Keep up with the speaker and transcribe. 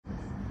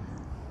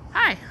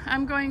Hi,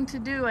 I'm going to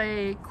do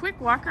a quick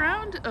walk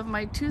around of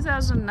my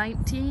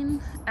 2019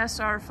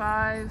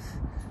 SR5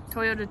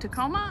 Toyota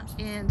Tacoma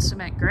in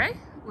cement gray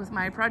with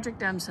my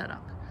Project M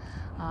setup.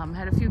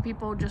 Had a few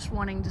people just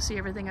wanting to see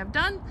everything I've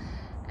done,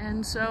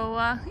 and so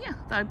yeah,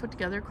 thought I'd put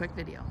together a quick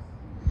video.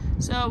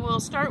 So we'll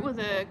start with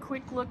a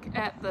quick look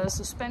at the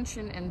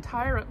suspension and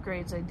tire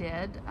upgrades I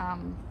did.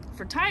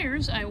 For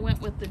tires, I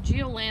went with the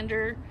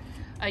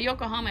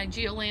Yokohama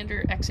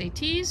Geolander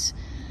XATs.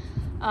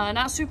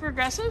 Not super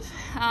aggressive.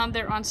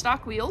 They're on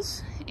stock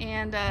wheels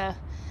and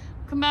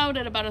come out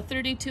at about a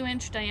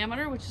 32-inch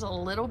diameter, which is a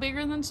little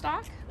bigger than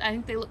stock. I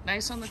think they look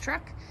nice on the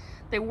truck.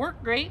 They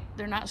work great.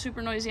 They're not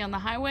super noisy on the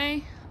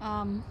highway.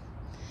 And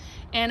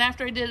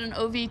after I did an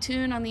OV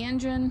tune on the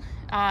engine,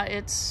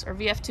 or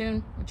VF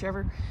tune,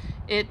 whichever,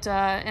 it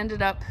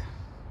ended up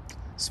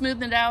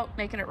smoothing it out,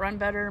 making it run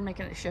better,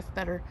 making it shift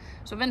better.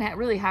 So I've been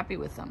really happy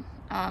with them.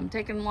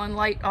 Taking one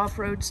light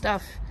off-road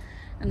stuff,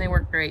 and they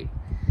work great.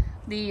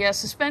 The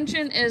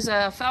suspension is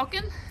a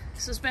Falcon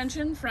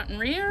suspension, front and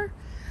rear,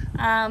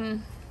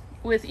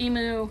 with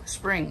EMU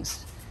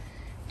springs.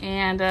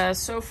 And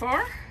so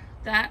far,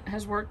 that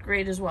has worked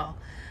great as well.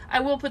 I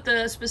will put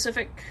the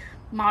specific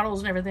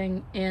models and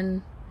everything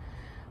in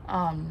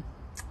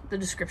the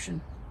description.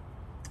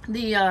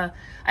 I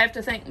have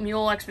to thank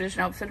Mule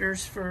Expedition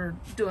Outfitters for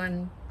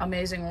doing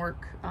amazing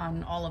work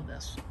on all of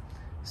this.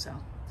 So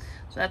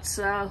that's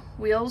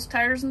wheels,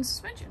 tires, and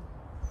suspension.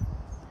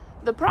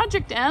 The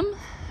Project M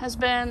has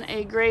been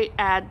a great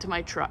add to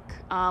my truck.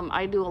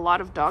 I do a lot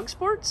of dog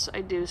sports.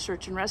 I do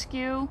search and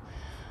rescue.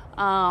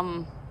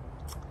 I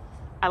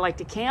like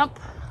to camp.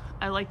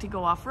 I like to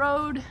go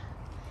off-road.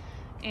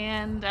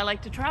 And I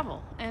like to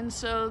travel. And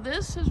so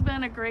this has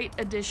been a great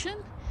addition.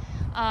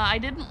 I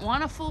didn't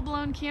want a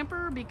full-blown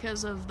camper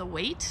because of the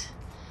weight.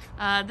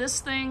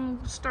 This thing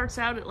starts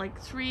out at like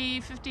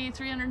 350,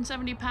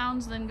 370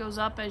 pounds, then goes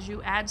up as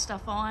you add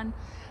stuff on.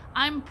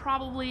 I'm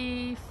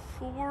probably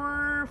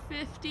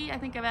 450. I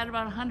think I've added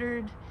about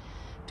 100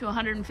 to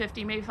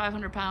 150, maybe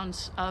 500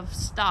 pounds of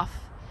stuff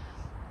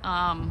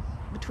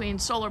between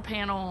solar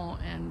panel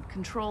and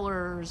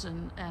controllers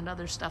and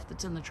other stuff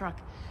that's in the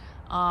truck.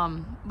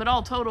 But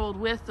all totaled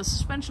with the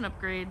suspension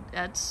upgrade,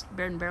 that's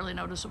been barely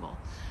noticeable.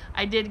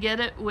 I did get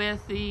it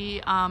with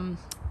the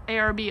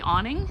ARB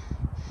awning.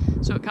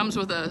 So it comes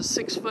with a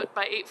 6-foot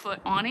by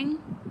 8-foot awning,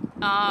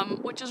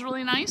 which is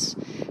really nice.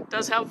 It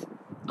does have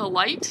a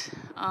light,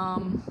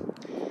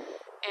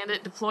 and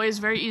it deploys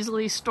very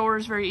easily,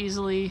 stores very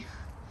easily.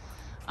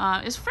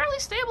 It's fairly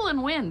stable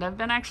in wind. I've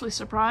been actually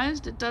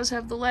surprised. It does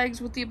have the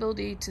legs with the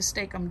ability to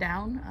stake them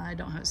down. I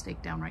don't have it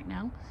staked down right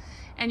now.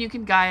 And you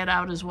can guy it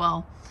out as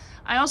well.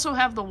 I also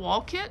have the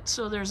wall kit,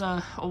 so there's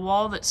a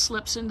wall that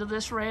slips into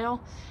this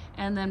rail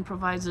and then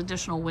provides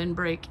additional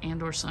windbreak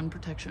and or sun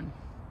protection.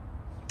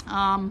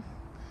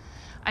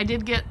 I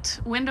did get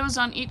windows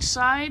on each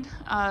side,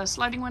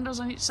 sliding windows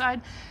on each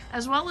side,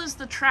 as well as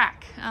the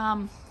track.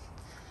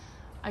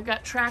 I've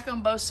got track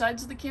on both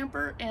sides of the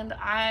camper, and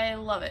I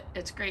love it.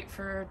 It's great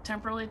for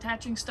temporarily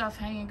attaching stuff,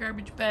 hanging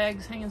garbage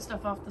bags, hanging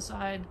stuff off the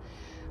side.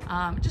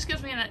 It just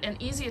gives me an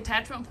easy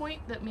attachment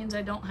point that means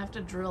I don't have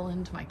to drill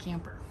into my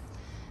camper.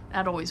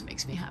 That always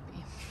makes me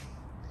happy.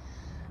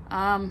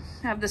 I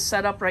have this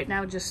set up right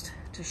now just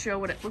to show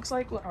what it looks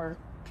like with our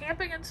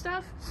camping and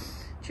stuff.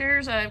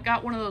 Chairs, I've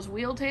got one of those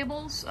wheel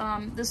tables.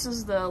 This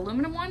is the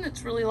aluminum one.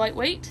 It's really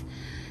lightweight,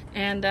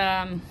 and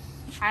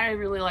I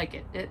really like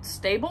it. It's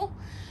stable.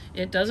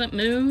 It doesn't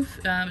move.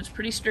 It's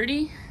pretty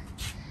sturdy,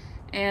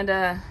 and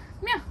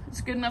yeah,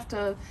 it's good enough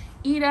to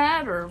eat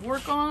at or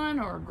work on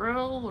or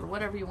grill or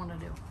whatever you want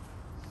to do.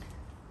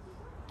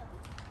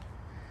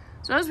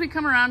 So as we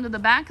come around to the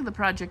back of the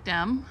Project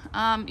M,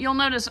 you'll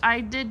notice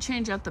I did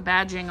change out the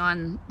badging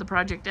on the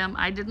Project M.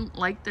 I didn't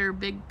like their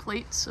big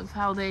plates of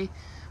how they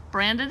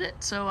branded it,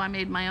 so I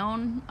made my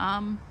own.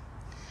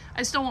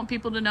 I still want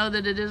people to know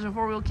that it is a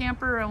four-wheel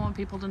camper. I want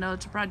people to know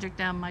it's a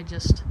Project M. I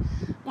just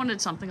wanted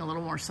something a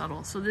little more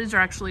subtle. So these are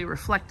actually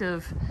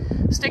reflective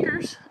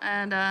stickers,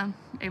 and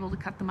able to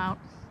cut them out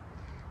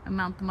and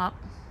mount them up.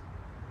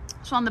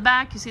 So on the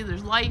back, you see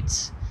there's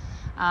lights.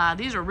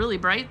 These are really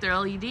bright. They're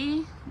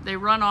LED. They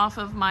run off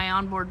of my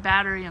onboard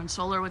battery and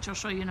solar, which I'll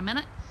show you in a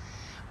minute.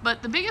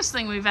 But the biggest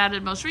thing we've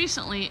added most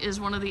recently is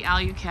one of the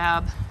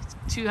Alu-Cab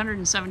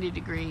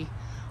 270-degree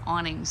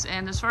awnings.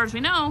 And as far as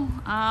we know,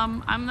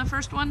 I'm the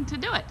first one to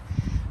do it.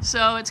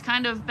 So it's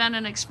kind of been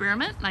an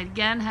experiment. And I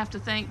again have to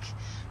thank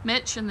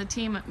Mitch and the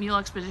team at Mule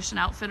Expedition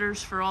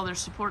Outfitters for all their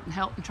support and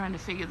help in trying to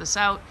figure this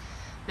out.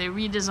 They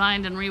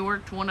redesigned and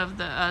reworked one of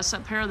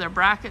the pair of their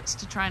brackets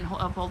to try and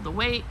uphold the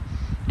weight.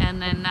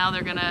 And then now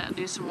they're gonna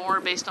do some more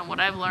based on what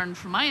I've learned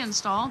from my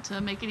install to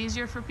make it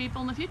easier for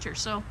people in the future.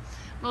 So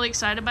really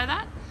excited by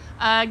that.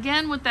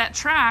 Again, with that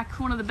track,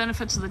 one of the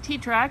benefits of the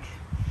T-Track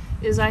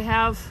is I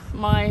have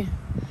my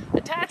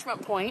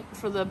attachment point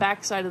for the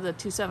back side of the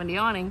 270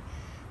 awning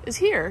is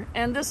here.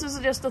 And this is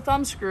just a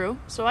thumb screw.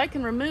 So I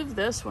can remove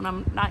this when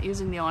I'm not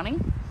using the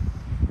awning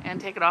and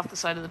take it off the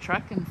side of the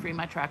truck and free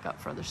my track up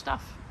for other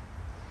stuff.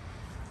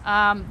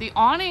 The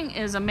awning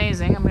is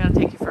amazing. I'm going to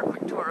take you for a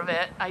quick tour of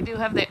it. I do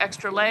have the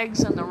extra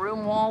legs and the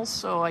room walls,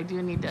 so I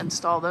do need to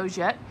install those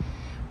yet.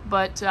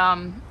 But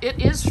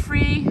it is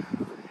free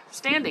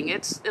standing.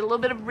 It's a little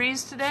bit of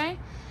breeze today.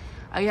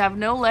 I have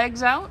no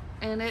legs out,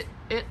 and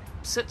it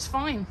sits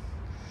fine.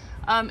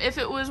 If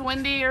it was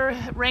windy or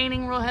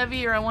raining real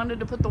heavy, or I wanted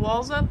to put the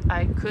walls up,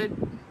 I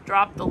could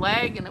drop the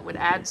leg and it would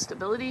add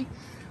stability.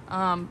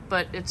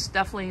 But it's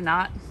definitely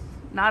not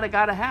a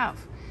gotta have.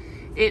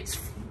 It's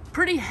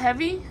pretty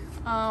heavy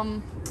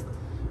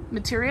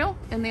material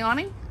in the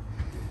awning,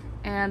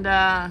 and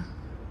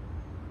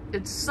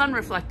it's sun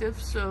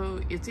reflective,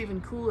 so it's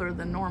even cooler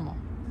than normal.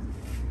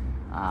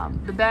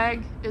 The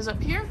bag is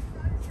up here,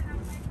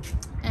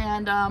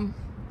 and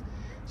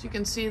as you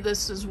can see,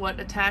 this is what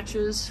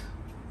attaches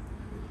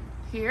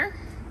here,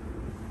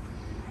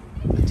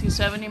 the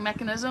 270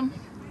 mechanism.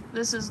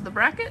 This is the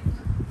bracket.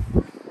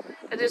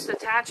 It just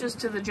attaches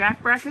to the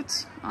jack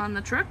brackets on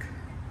the truck.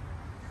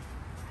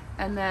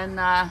 And then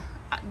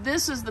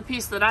this is the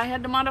piece that I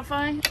had to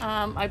modify.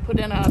 I put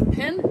in a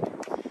pin.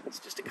 It's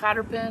just a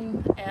cotter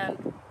pin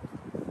and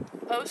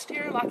post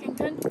here, locking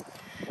pin.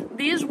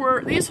 These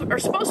are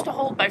supposed to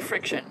hold by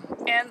friction,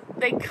 and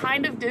they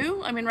kind of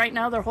do. I mean, right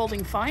now they're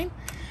holding fine,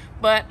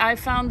 but I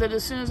found that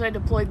as soon as I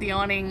deployed the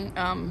awning,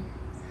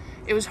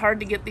 it was hard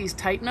to get these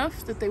tight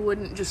enough that they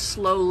wouldn't just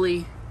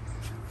slowly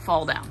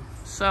fall down.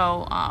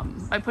 So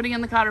by putting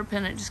in the cotter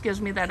pin, it just gives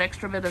me that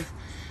extra bit of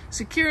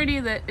security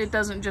that it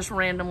doesn't just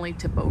randomly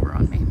tip over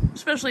on me,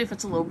 especially if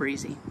it's a little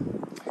breezy.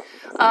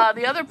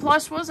 The other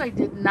plus was I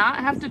did not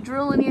have to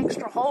drill any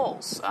extra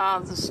holes.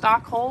 The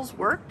stock holes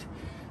worked,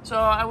 so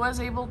I was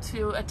able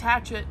to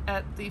attach it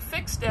at the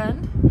fixed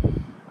end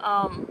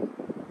in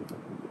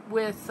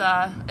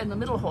the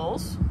middle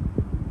holes.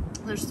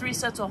 There's 3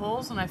 sets of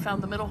holes, and I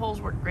found the middle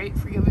holes work great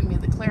for giving me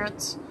the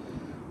clearance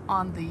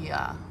on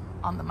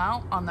the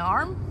mount on the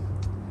arm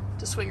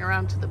to swing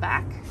around to the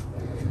back.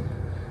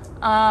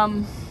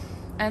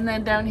 And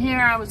then down here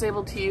I was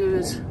able to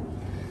use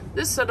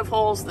this set of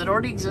holes that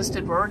already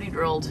existed, were already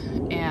drilled,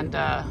 and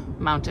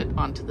mount it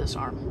onto this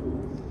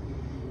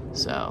arm.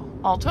 So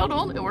all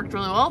totaled, it worked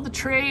really well. The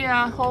tray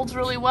holds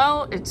really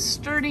well. It's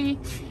sturdy.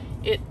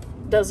 It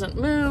doesn't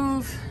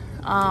move.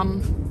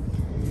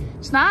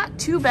 It's not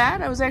too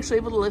bad. I was actually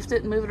able to lift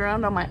it and move it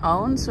around on my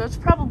own. So it's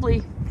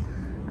probably,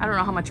 I don't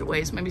know how much it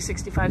weighs, maybe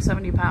 65,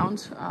 70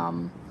 pounds.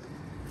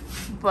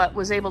 But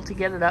was able to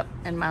get it up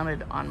and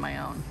mounted on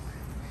my own.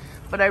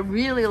 But I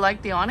really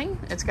like the awning.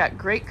 It's got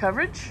great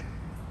coverage.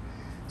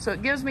 So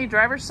it gives me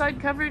driver's side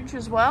coverage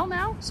as well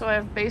now. So I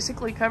have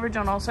basically coverage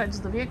on all sides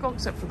of the vehicle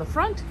except for the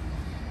front.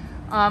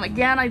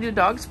 Again, I do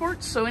dog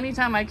sports, so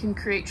anytime I can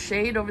create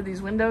shade over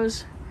these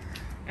windows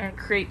and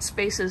create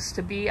spaces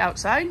to be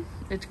outside,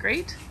 it's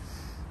great.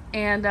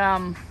 And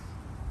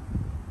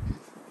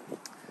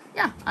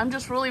yeah, I'm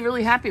just really,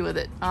 really happy with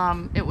it.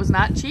 It was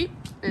not cheap.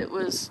 It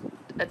was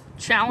a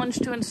challenge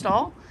to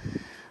install.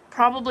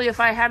 Probably if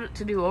I had it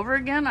to do over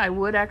again, I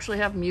would actually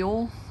have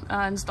Mule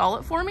install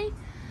it for me,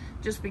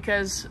 just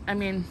because, I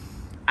mean,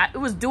 it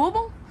was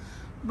doable,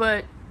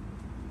 but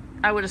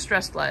I would have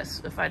stressed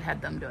less if I'd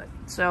had them do it.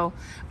 So,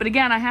 but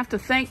again, I have to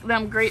thank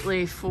them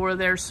greatly for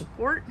their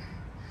support.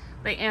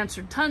 They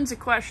answered tons of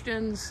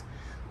questions.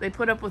 They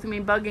put up with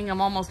me bugging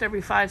them almost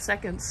every 5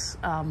 seconds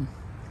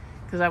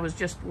because I was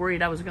just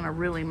worried I was going to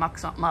really muck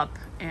something up,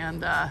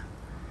 and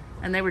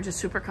they were just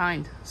super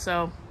kind.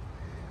 So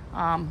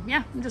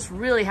yeah, I'm just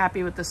really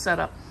happy with this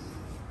setup.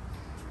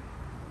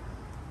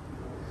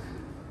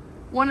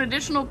 One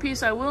additional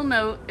piece I will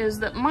note is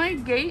that my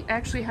gate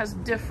actually has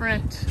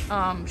different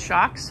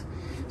shocks.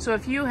 So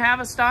if you have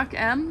a stock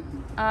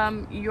M,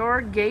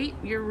 your gate,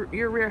 your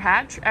rear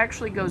hatch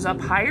actually goes up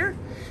higher.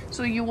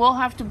 So you will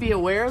have to be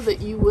aware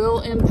that you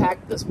will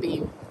impact this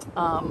beam.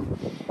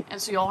 And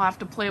so you'll have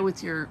to play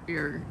with your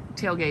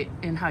tailgate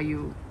and how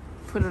you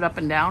put it up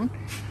and down.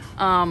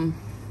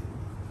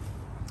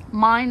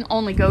 Mine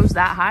only goes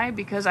that high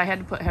because I had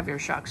to put heavier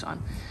shocks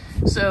on.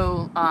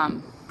 So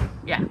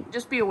yeah,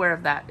 just be aware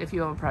of that if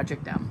you have a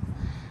project down.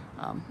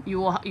 You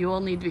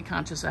will need to be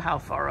conscious of how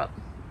far up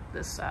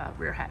this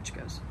rear hatch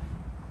goes.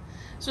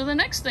 So the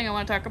next thing I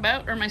want to talk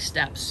about are my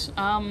steps.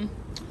 I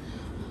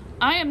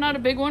am not a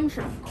big one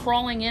for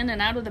crawling in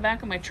and out of the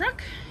back of my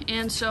truck,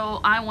 and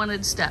so I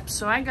wanted steps.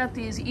 So I got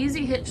these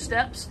easy hitch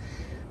steps.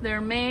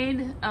 They're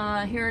made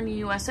here in the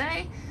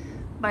USA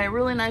by a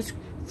really nice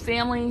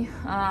family.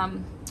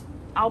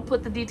 I'll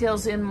put the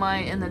details in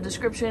the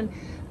description.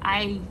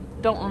 I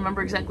don't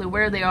remember exactly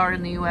where they are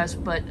in the US,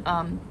 but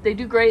they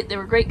do great. They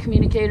were great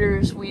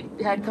communicators. We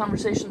had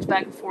conversations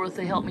back and forth.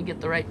 They helped me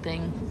get the right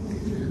thing.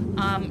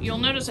 You'll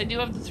notice I do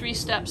have the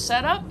 3-step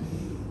setup,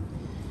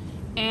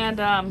 and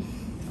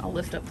I'll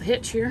lift up the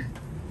hitch here.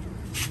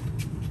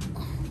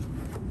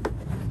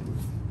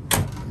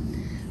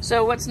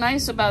 So what's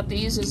nice about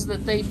these is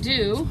that they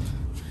do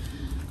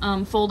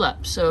fold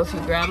up. So if you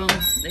grab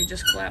them, they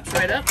just collapse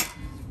right up,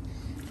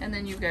 and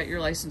then you've got your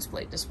license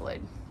plate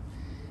displayed.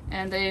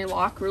 And they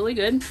lock really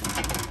good,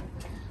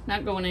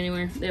 not going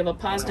anywhere. They have a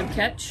positive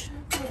catch,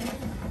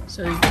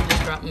 So you can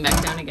just drop them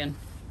back down again.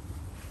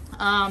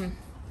 I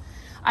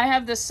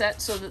have this set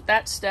so that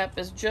that step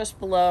is just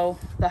below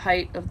the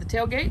height of the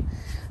tailgate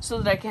so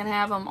that I can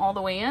have them all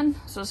the way in.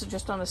 So this is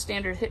just on the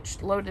standard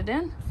hitch loaded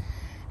in,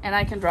 and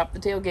I can drop the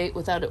tailgate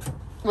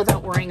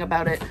without worrying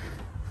about it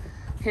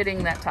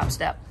hitting that top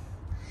step.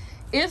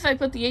 If I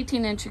put the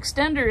 18-inch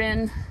extender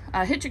in,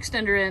 hitch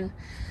extender in,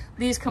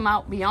 these come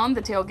out beyond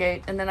the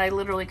tailgate, and then I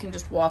literally can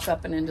just walk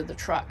up and into the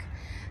truck.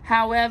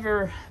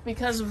 However,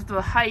 because of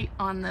the height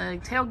on the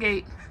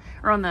tailgate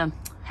or on the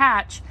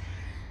hatch,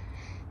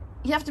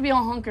 you have to be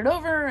all hunkered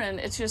over, and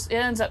it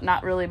ends up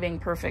not really being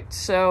perfect.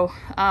 So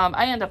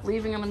I end up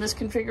leaving them in this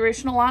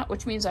configuration a lot,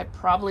 which means I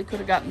probably could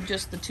have gotten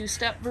just the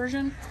 2-step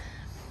version.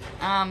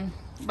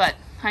 But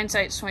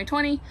hindsight's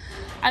 20/20.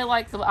 I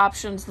like the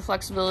options, the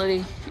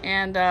flexibility,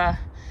 and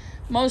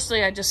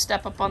mostly I just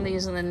step up on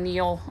these and then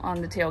kneel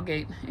on the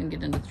tailgate and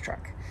get into the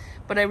truck.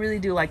 But I really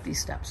do like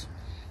these steps.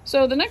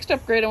 So the next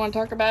upgrade I want to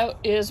talk about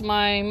is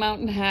my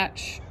mountain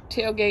hatch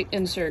tailgate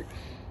insert.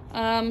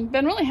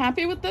 Been really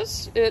happy with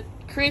this. It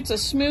creates a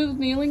smooth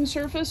kneeling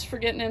surface for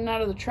getting in and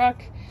out of the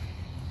truck.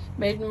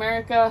 Made in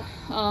America.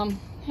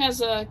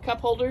 Has cup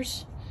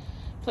holders,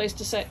 place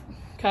to set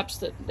cups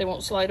that they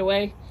won't slide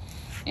away.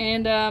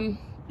 And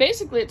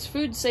basically it's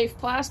food safe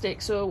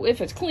plastic, so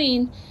if it's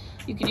clean,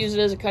 you could use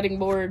it as a cutting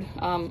board.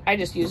 I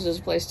just use it as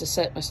a place to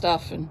set my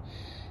stuff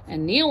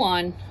and kneel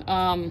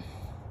on.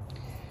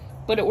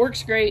 But it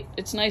works great.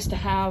 It's nice to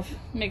have.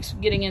 Makes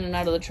getting in and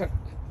out of the truck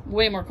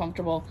way more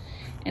comfortable,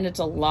 and it's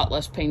a lot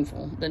less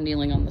painful than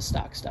kneeling on the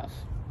stock stuff.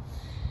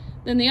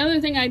 Then the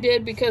other thing I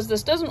did, because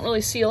this doesn't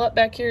really seal up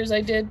back here, is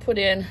I did put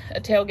in a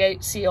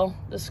tailgate seal.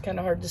 This is kind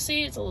of hard to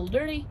see. It's a little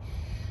dirty,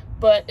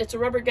 but it's a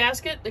rubber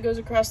gasket that goes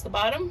across the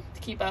bottom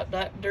to keep out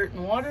dirt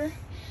and water,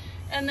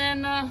 and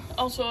then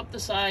also up the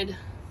side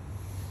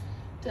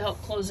to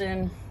help close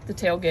in the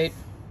tailgate.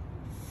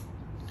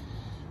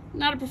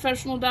 Not a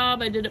professional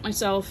job, I did it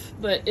myself,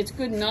 but it's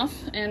good enough,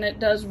 and it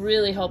does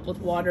really help with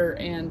water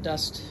and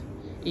dust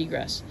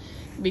egress.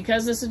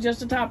 Because this is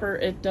just a topper,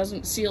 it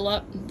doesn't seal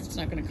up. It's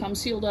not going to come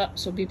sealed up,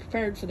 so be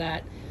prepared for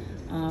that.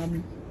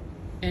 And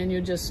you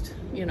just,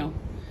 you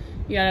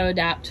gotta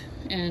adapt.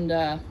 And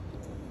the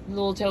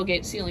little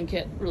tailgate sealing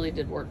kit really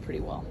did work pretty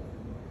well.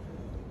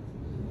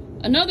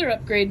 Another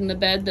upgrade in the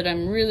bed that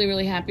I'm really,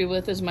 really happy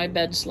with is my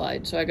bed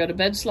slide. So I got a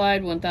bed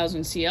slide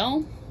 1000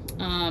 CL.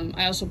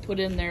 I also put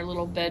in their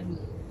little bed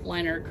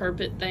liner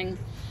carpet thing,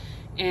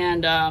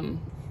 and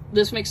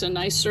this makes a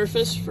nice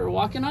surface for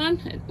walking on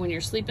when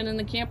you're sleeping in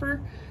the camper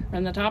or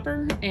in the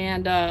topper,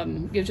 and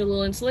gives you a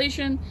little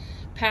insulation,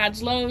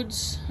 pads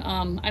loads.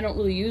 I don't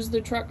really use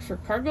the truck for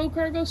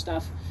cargo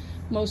stuff,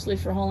 mostly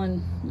for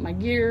hauling my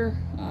gear,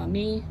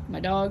 me, my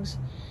dogs,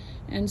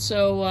 and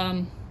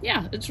so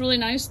yeah, it's really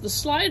nice. The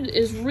slide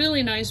is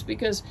really nice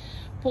because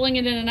pulling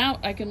it in and out,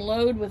 I can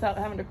load without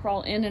having to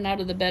crawl in and out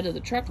of the bed of the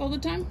truck all the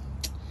time.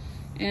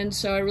 And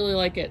so I really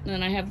like it. And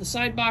then I have the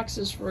side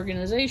boxes for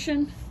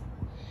organization.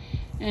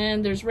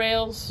 And there's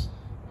rails.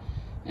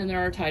 And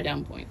there are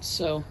tie-down points.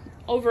 So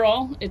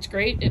overall, it's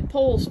great. It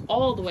pulls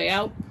all the way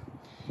out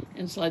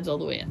and slides all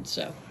the way in.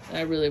 So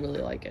I really,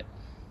 really like it.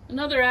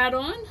 Another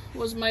add-on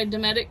was my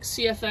Dometic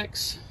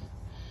CFX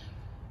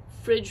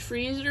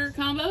fridge-freezer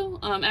combo.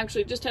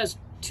 Actually, it just has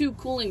 2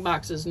 cooling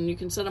boxes, and you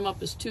can set them up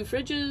as 2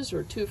 fridges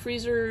or 2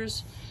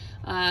 freezers.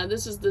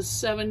 This is the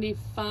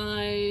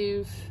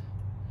 75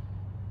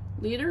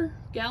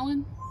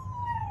 gallon.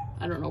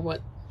 I don't know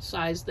what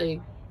size they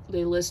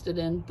listed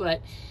in,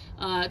 but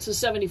it's a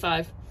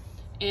 75,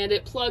 and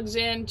it plugs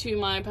into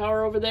my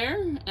power over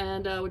there,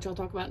 and which I'll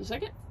talk about in a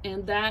second,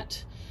 and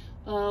that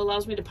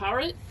allows me to power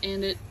it,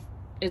 and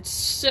it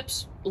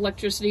sips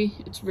electricity.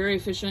 It's very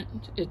efficient.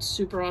 It's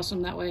super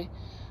awesome that way.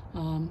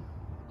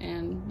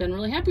 And been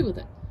really happy with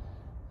it.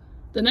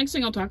 The next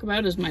thing I'll talk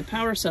about is my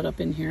power setup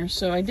in here.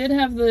 So I did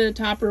have the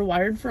topper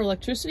wired for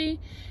electricity,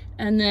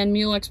 and then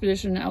Mule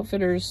Expedition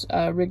Outfitters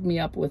rigged me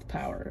up with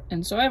power.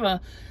 And so I have I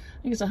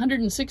think it's a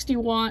 160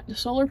 watt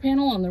solar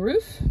panel on the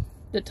roof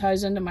that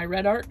ties into my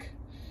Red Arc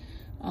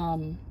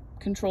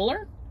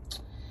controller.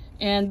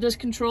 And this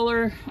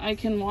controller, I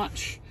can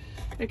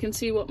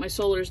see what my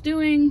solar is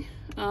doing,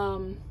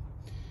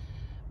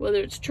 whether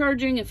it's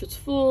charging, if it's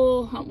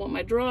full, what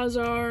my draws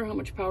are, how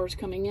much power is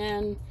coming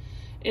in.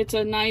 It's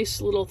a nice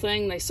little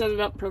thing. They set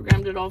it up,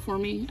 programmed it all for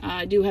me.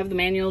 I do have the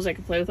manuals. I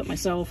can play with it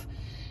myself.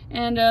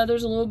 And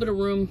there's a little bit of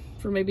room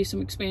for maybe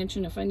some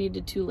expansion if I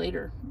needed to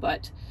later.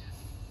 But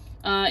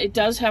it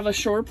does have a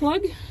shore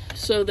plug,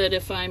 so that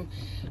if I'm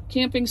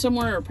camping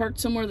somewhere or parked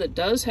somewhere that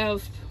does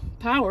have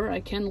power,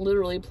 I can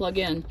literally plug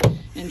in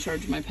and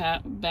charge my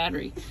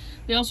battery.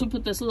 They also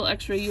put this little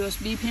extra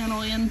USB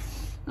panel in.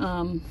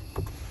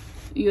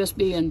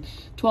 USB and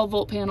 12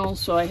 volt panel,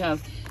 so I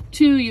have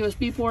 2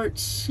 USB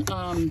ports,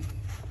 a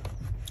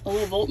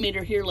little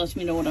voltmeter here lets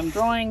me know what I'm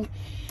drawing,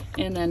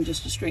 and then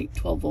just a straight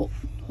 12 volt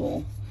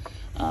hole.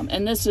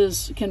 And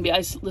this can be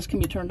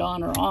turned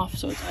on or off,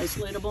 so it's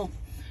isolatable,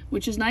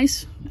 which is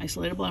nice.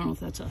 Isolatable, I don't know if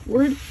that's a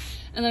word.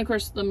 And then of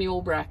course the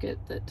Mule bracket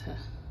that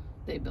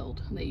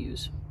they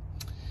use.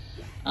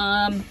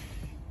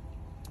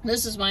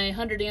 This is my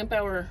 100 amp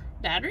hour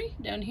battery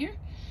down here,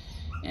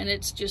 and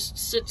it's just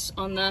sits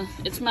on the,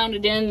 it's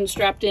mounted in and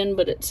strapped in,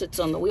 but it sits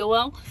on the wheel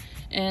well,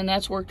 and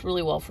that's worked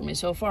really well for me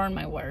so far. And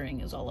my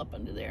wiring is all up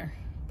under there,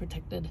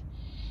 protected,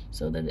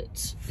 so that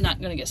it's not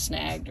going to get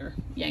snagged or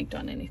yanked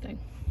on anything.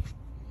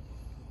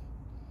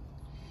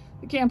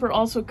 The camper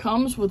also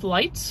comes with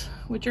lights,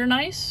 which are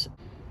nice.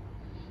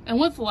 And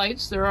with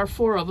lights, there are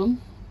 4 of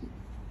them,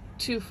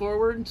 2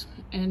 forward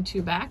and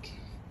 2 back.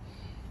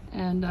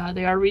 And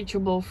they are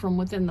reachable from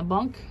within the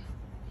bunk.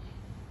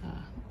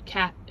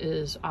 Cat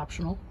is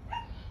optional.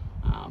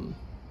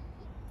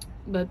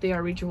 But they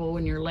are reachable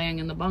when you're laying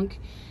in the bunk.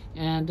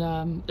 And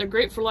they're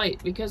great for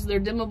light because they're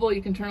dimmable.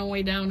 You can turn them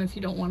way down if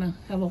you don't want to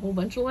have a whole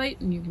bunch of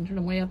light, and you can turn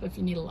them way up if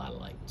you need a lot of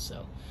light.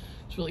 So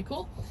it's really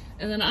cool.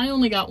 And then I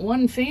only got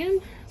 1 fan.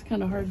 It's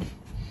kind of hard.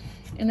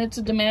 And it's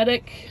a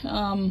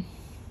Dometic.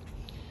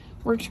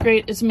 Works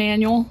great. It's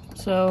manual,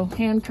 so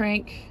hand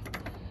crank.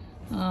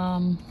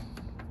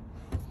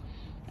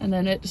 And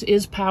then it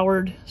is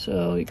powered,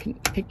 so you can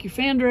pick your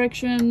fan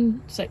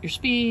direction, set your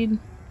speed,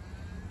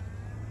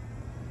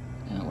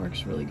 and it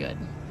works really good.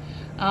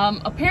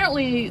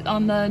 Apparently,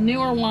 on the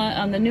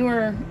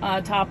newer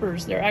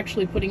toppers, they're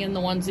actually putting in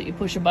the ones that you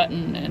push a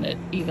button and it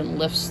even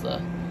lifts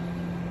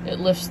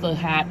the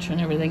hatch and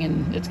everything,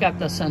 and it's got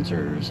the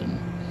sensors, and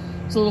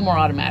it's a little more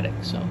automatic.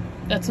 So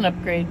that's an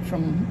upgrade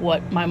from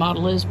what my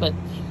model is, but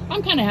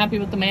I'm kind of happy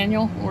with the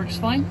manual. It works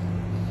fine.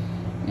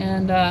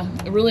 And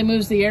it really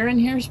moves the air in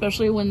here,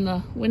 especially when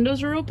the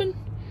windows are open.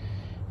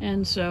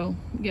 And so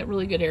you get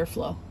really good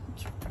airflow.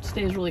 It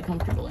stays really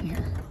comfortable in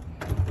here.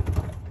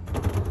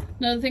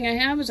 Another thing I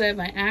have is I have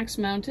my axe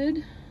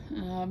mounted.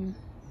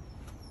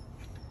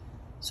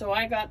 So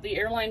I got the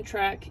airline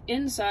track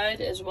inside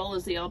as well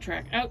as the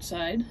L-track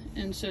outside.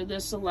 And so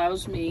this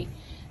allows me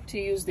to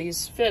use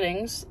these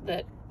fittings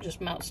that just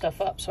mount stuff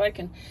up. So I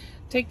can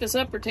take this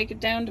up or take it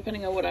down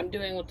depending on what I'm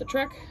doing with the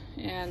truck.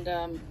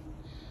 And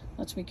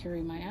lets me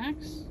carry my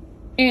axe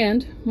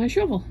and my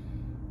shovel.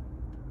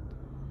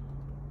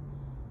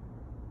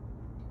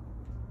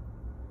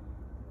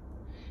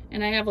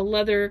 And I have a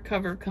leather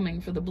cover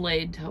coming for the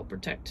blade to help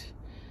protect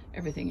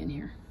everything in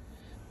here.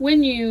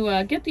 When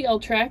you get the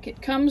L-track,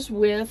 it comes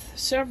with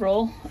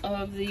several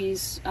of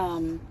these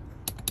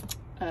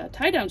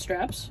tie-down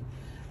straps,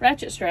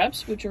 ratchet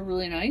straps, which are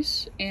really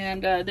nice.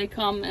 And they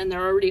come and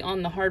they're already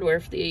on the hardware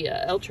for the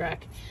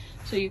L-track.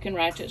 So you can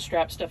ratchet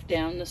strap stuff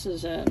down. This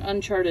is an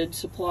Uncharted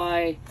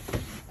Supply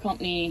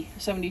Company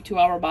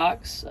 72-hour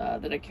box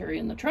that I carry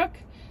in the truck,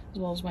 as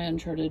well as my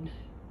Uncharted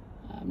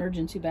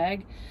emergency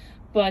bag.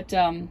 But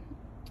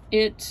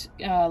it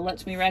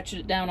lets me ratchet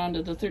it down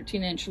onto the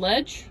 13-inch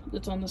ledge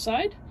that's on the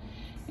side,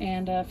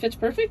 and fits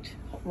perfect,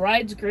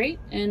 rides great,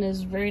 and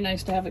is very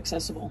nice to have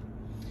accessible.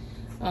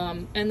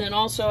 And then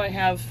also I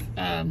have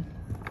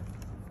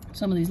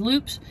some of these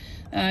loops.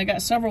 I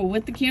got several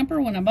with the camper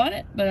when I bought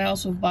it, but I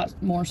also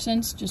bought more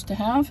since just to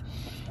have.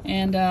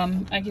 And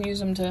I can use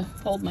them to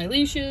hold my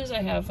leashes.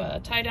 I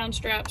have tie-down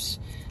straps,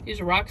 use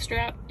a rock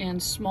strap,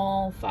 and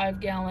small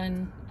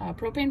 5-gallon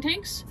propane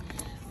tanks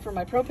for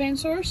my propane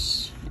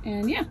source.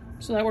 And yeah,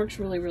 so that works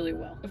really, really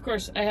well. Of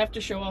course, I have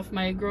to show off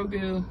my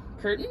Grogu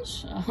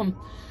curtains.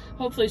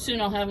 Hopefully soon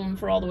I'll have them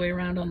for all the way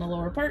around on the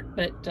lower part,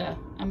 but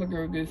I'm a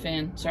Grogu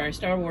fan. Sorry,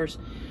 Star Wars.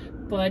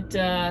 But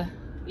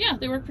yeah,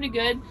 they work pretty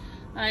good.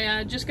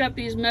 I just got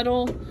these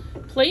metal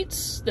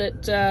plates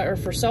that are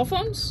for cell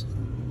phones,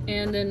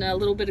 and then a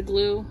little bit of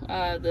glue.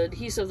 The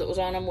adhesive that was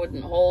on them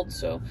wouldn't hold,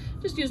 so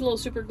just use a little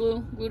super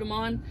glue, glued them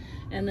on.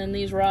 And then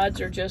these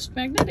rods are just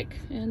magnetic,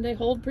 and they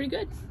hold pretty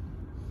good.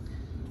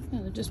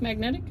 Yeah, they're just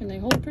magnetic, and they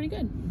hold pretty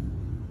good.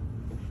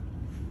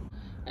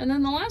 And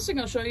then the last thing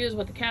I'll show you is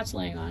what the cat's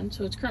laying on.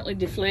 So it's currently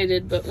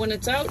deflated, but when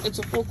it's out, it's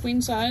a full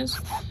queen size,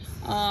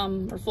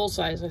 or full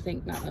size, I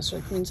think, not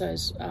necessarily queen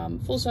size,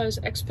 full size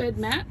X-Ped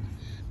mat.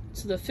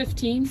 It's the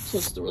 15, so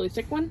it's the really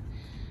thick one.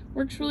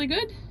 Works really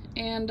good.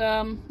 And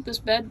this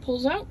bed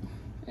pulls out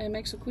and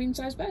makes a queen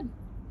size bed.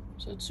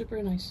 So it's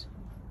super nice.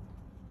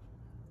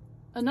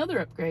 Another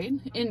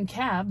upgrade in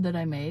cab that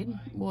I made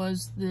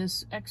was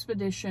this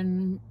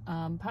Expedition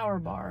power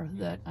bar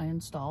that I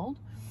installed.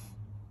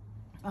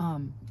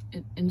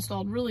 It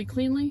installed really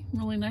cleanly,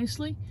 really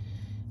nicely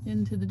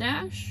into the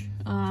dash.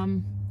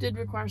 Did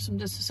require some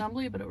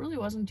disassembly, but it really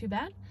wasn't too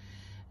bad.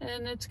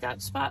 And it's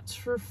got spots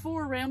for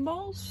 4 RAM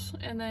balls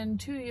and then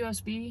 2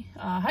 USB,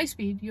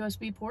 high-speed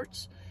USB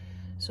ports.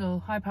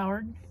 So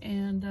high-powered.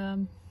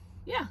 And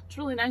yeah, it's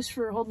really nice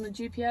for holding the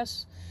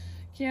GPS,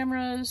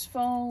 cameras,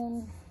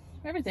 phone,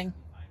 everything.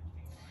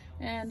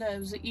 And it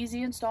was an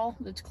easy install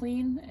that's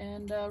clean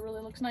and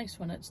really looks nice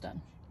when it's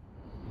done.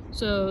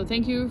 So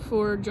thank you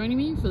for joining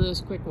me for this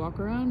quick walk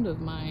around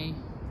of my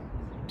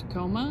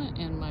Tacoma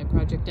and my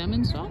Project M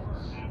install.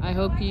 I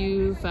hope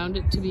you found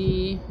it to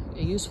be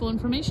useful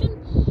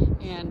information,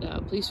 and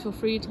please feel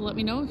free to let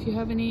me know if you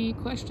have any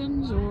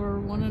questions or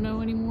want to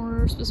know any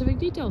more specific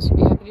details. I'd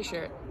be happy to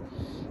share it.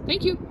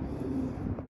 Thank you.